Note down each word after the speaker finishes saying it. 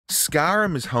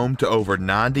Skyrim is home to over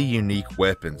 90 unique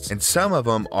weapons, and some of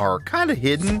them are kind of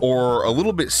hidden or a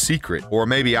little bit secret, or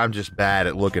maybe I'm just bad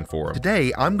at looking for them.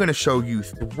 Today, I'm going to show you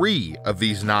 3 of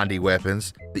these 90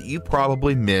 weapons that you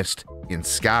probably missed in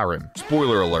Skyrim.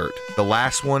 Spoiler alert, the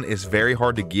last one is very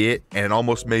hard to get, and it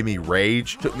almost made me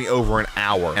rage. Took me over an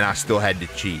hour, and I still had to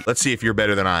cheat. Let's see if you're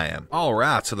better than I am. All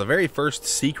right, so the very first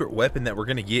secret weapon that we're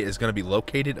going to get is going to be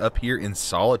located up here in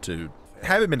Solitude.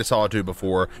 Haven't been to Solitude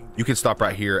before, you can stop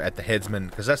right here at the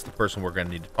headsman, because that's the person we're going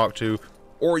to need to talk to,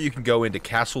 or you can go into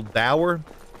Castle Dower,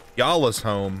 Yala's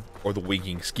home, or the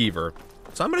Winking Skeever.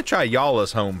 So I'm going to try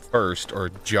Yala's home first, or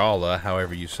Jala,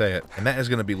 however you say it, and that is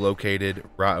going to be located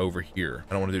right over here.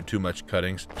 I don't want to do too much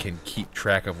cutting, so I can keep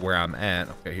track of where I'm at.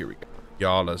 Okay, here we go.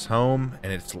 Yala's home,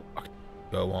 and it's locked.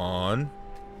 Go on.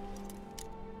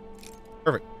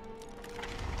 Perfect.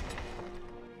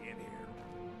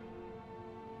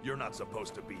 You're not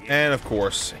supposed to be in. And of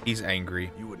course, he's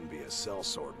angry. You wouldn't be a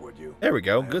sellsword, would you? There we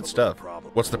go. Good stuff.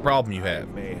 What's the problem you have?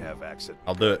 I may have accident.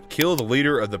 I'll do it. Kill the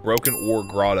leader of the Broken Ore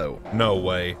Grotto. No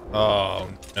way. Oh,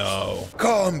 no.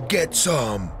 Come get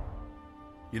some.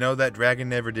 You know, that dragon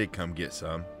never did come get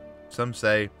some. Some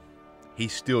say he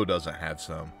still doesn't have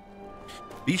some.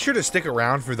 Be sure to stick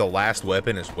around for the last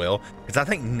weapon as well, because I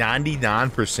think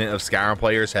 99% of Skyrim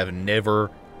players have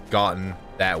never gotten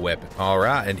that weapon. All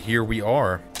right, and here we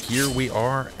are. Here we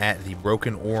are at the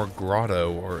Broken Ore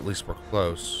Grotto, or at least we're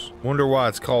close. Wonder why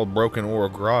it's called Broken Ore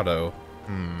Grotto.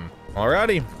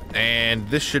 Alrighty, and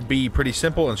this should be pretty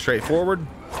simple and straightforward.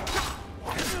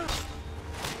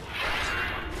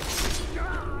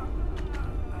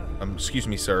 Excuse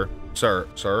me, sir. Sir,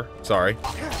 sorry.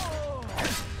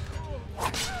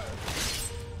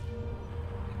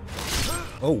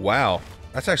 Oh, wow.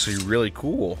 That's actually really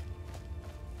cool.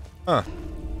 Huh.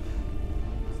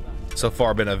 So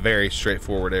far been a very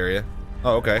straightforward area.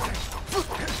 Oh, okay.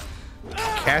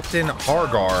 Captain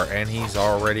Hargar, and he's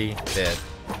already dead.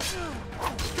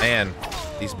 Man,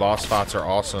 these boss fights are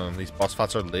awesome. These boss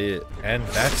fights are lit. And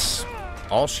that's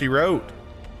all she wrote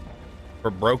for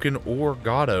Broken Ore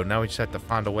Grotto. Now we just have to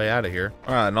find a way out of here.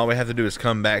 All right, and all we have to do is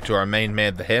come back to our main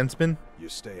man, the headsman. You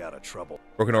stay out of trouble.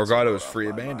 Broken Ore Grotto is free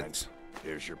of bandits.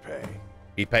 Here's your pay.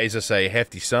 He pays us a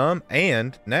hefty sum,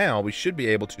 and now we should be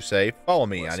able to say, follow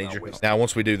me, I need your help. Now,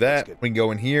 once we do that, we can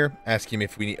go in here, ask him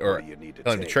if we need, or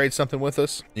tell him to trade something with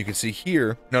us. You can see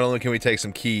here, not only can we take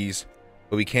some keys,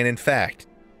 but we can, in fact,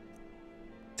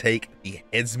 take the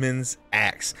headsman's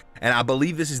axe. And I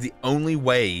believe this is the only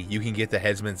way you can get the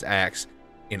headsman's axe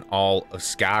in all of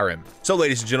Skyrim. So,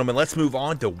 ladies and gentlemen, let's move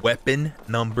on to weapon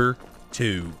number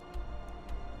 2.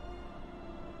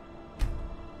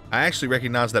 I actually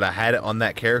recognize that I had it on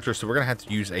that character, so we're going to have to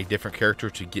use a different character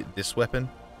to get this weapon,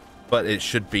 but it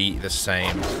should be the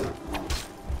same.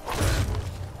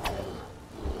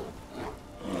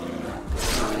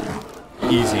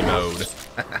 Easy mode.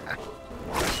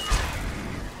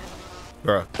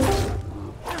 Bruh.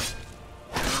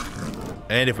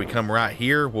 And if we come right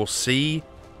here, we'll see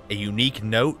a unique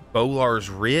note, Bolar's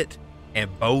Writ and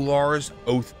Bolar's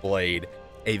Oathblade.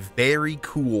 A very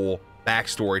cool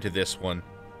backstory to this one.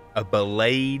 A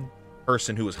belayed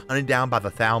person who was hunted down by the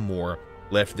Thalmor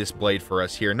left this blade for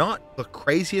us here. Not the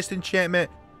craziest enchantment,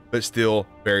 but still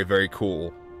very, very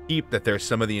cool. Keep that there's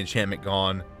some of the enchantment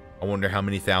gone. I wonder how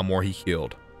many Thalmor he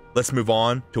killed. Let's move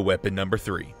on to weapon number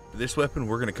 3. For this weapon,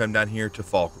 we're going to come down here to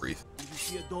Falkreath. Did you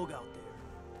see a dog out there?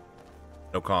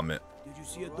 No comment. Did you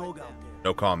see a dog out there?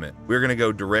 No comment. We're going to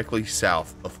go directly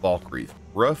south of Falkreath.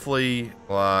 Roughly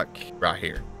like right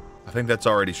here. I think that's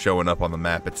already showing up on the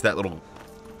map. It's that little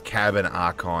cabin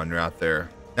icon right there.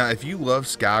 Now, if you love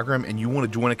Skyrim and you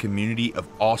want to join a community of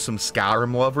awesome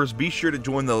Skyrim lovers, be sure to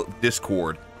join the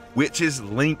Discord, which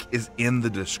link is in the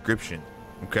description.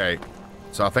 Okay,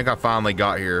 so I think I finally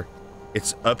got here.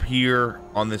 It's up here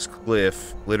on this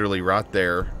cliff, literally right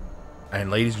there. And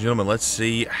ladies and gentlemen, let's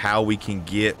see how we can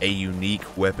get a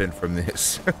unique weapon from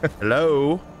this.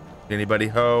 Hello? Anybody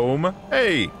home?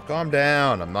 Hey, calm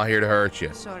down. I'm not here to hurt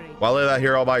you. Sorry. Why live out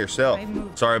here all by yourself?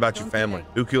 Sorry about your Don't family.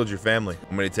 delay. Who killed your family?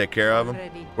 Want me to take care of them?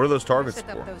 Already. What are those targets Set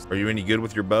up for? those- Are you any good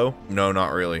with your bow? No,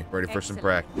 not really. Ready for some Excellent.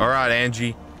 practice. All right,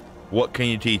 Angie. What can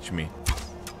you teach me?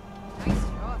 Nice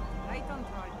shot. Right on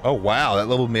target. Oh, wow. That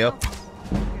leveled me up.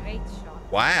 Great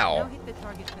shot. Wow. Now hit the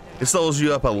target for the This levels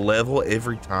you up a level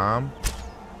every time.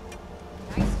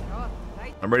 nice shot.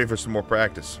 Right. I'm ready for some more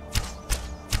practice.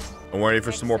 I'm ready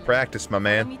for some more practice, my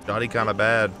man. Johnny kind of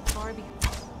bad. Far behind.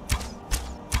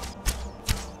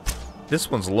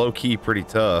 This one's low-key pretty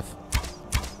tough.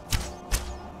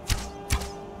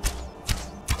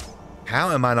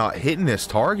 How am I not hitting this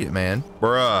target, man?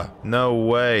 Bruh, no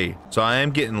way. So I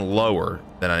am getting lower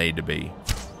than I need to be.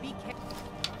 Be careful.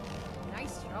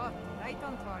 Nice shot. Right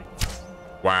on target.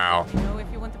 Wow. You know if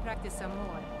you want to practice some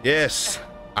more. Yes,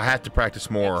 I have to practice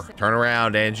more. Turn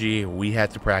around, Angie. We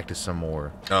have to practice some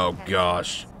more. Oh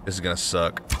gosh, this is gonna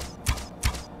suck.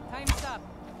 Time's up.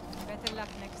 Better luck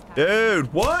next time.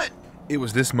 Dude, what? It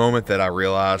was this moment that I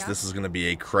realized this is gonna be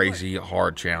a crazy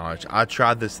hard challenge. I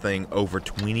tried this thing over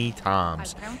 20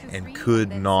 times and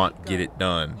could not get it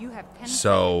done. You have 10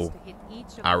 So seconds to hit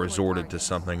each of I the 4 resorted to targets.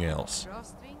 something else. Draw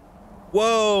string.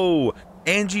 Whoa,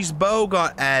 Angie's bow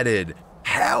got added.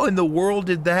 How in the world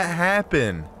did that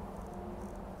happen?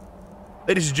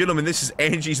 Ladies and gentlemen, this is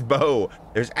Angie's bow.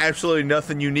 There's absolutely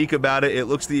nothing unique about it. It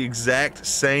looks the exact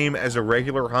same as a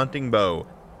regular hunting bow.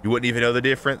 You wouldn't even know the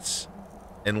difference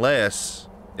unless,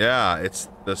 yeah, it's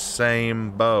the same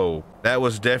bow. That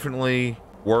was definitely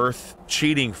worth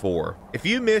cheating for. If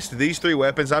you missed these 3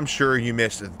 weapons, I'm sure you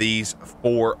missed these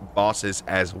 4 bosses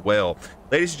as well.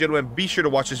 Ladies and gentlemen, be sure to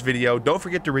watch this video. Don't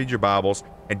forget to read your Bibles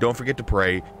and don't forget to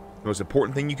pray. The most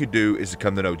important thing you could do is to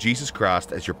come to know Jesus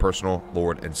Christ as your personal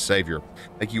Lord and Savior.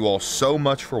 Thank you all so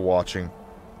much for watching.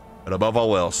 But above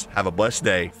all else, have a blessed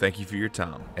day. Thank you for your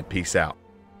time and peace out.